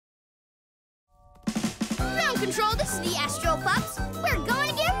Control, this is the Astro Pups. We're going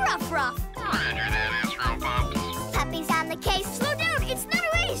to get rough. Roger that, Astro Pups. Puppies on the case. Slow down, it's not a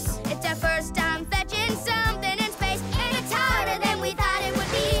race. It's our first time fetching something in space. And it's harder than we thought it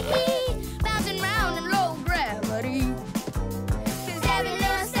would be. Bouncing round in low gravity. 'Cause every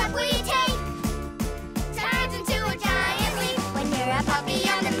little step we take turns into a giant leap. When you're a puppy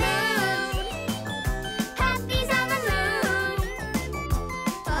on the moon. Puppies on the moon.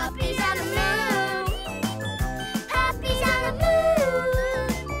 Puppies on the moon. Puppies on the moon.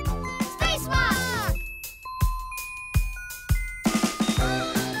 Spacewalk!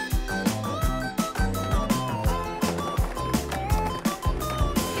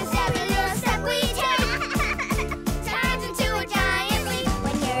 'Cause every little step we take turns into a giant leap.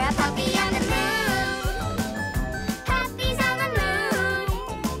 When you're a puppy on the moon. Puppies on the moon.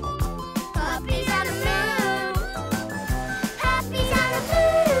 Puppies on the moon. Puppies on the moon.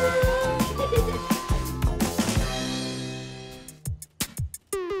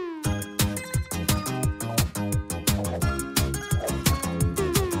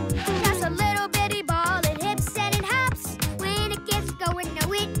 Just a little bitty ball, it hips and it hops. When it gets going,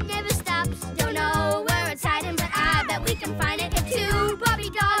 no, it never stops. Don't know where it's hiding, but I bet we can find it. If two puppy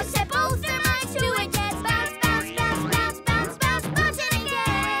dogs set both their minds to it, gets bounce, bounce, bounce, bounce, bounce, bounce, bouncing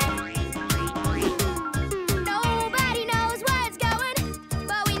again. Nobody knows where it's going,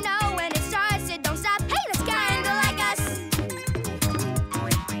 but we know when it starts, it don't stop. Hey, that's kinda like us.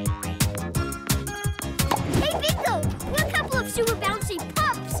 Hey, Bingo! We're a couple of super bouncy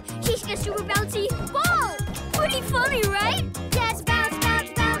pups chasing a super bouncy ball. Pretty funny, right? Yes, bounce, bounce,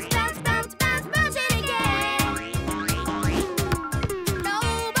 bounce, bounce, bounce, bounce, bouncing again.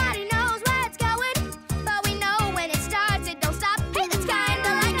 Nobody knows where it's going, but we know when it starts, it don't stop. Hey, that's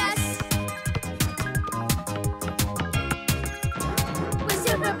kinda like us. We're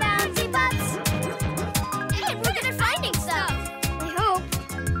super bouncy pups, and we're good at finding stuff. I hope.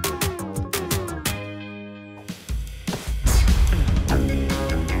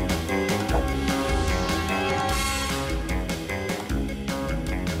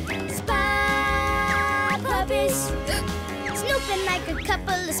 Spy puppies, snooping like a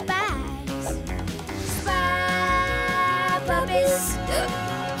couple of spies. Spy puppies,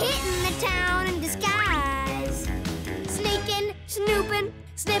 hitting the town in disguise. Sneaking, snooping,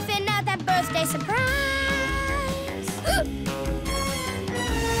 sniffing out that birthday surprise.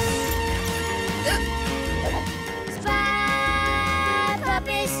 Spy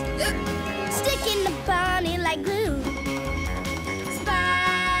puppies, sticking the bunny like glue.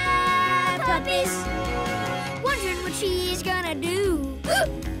 Spy puppies, wondering what she's gonna do.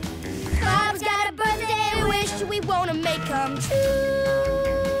 Bob's got a birthday wish we wanna make come true.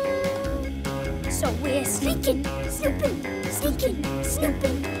 So we're sneaking, snooping, sneaking,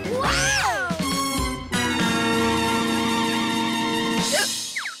 snooping. Wow!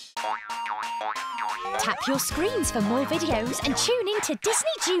 Tap your screens for more videos and tune in to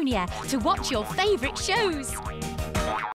Disney Junior to watch your favourite shows.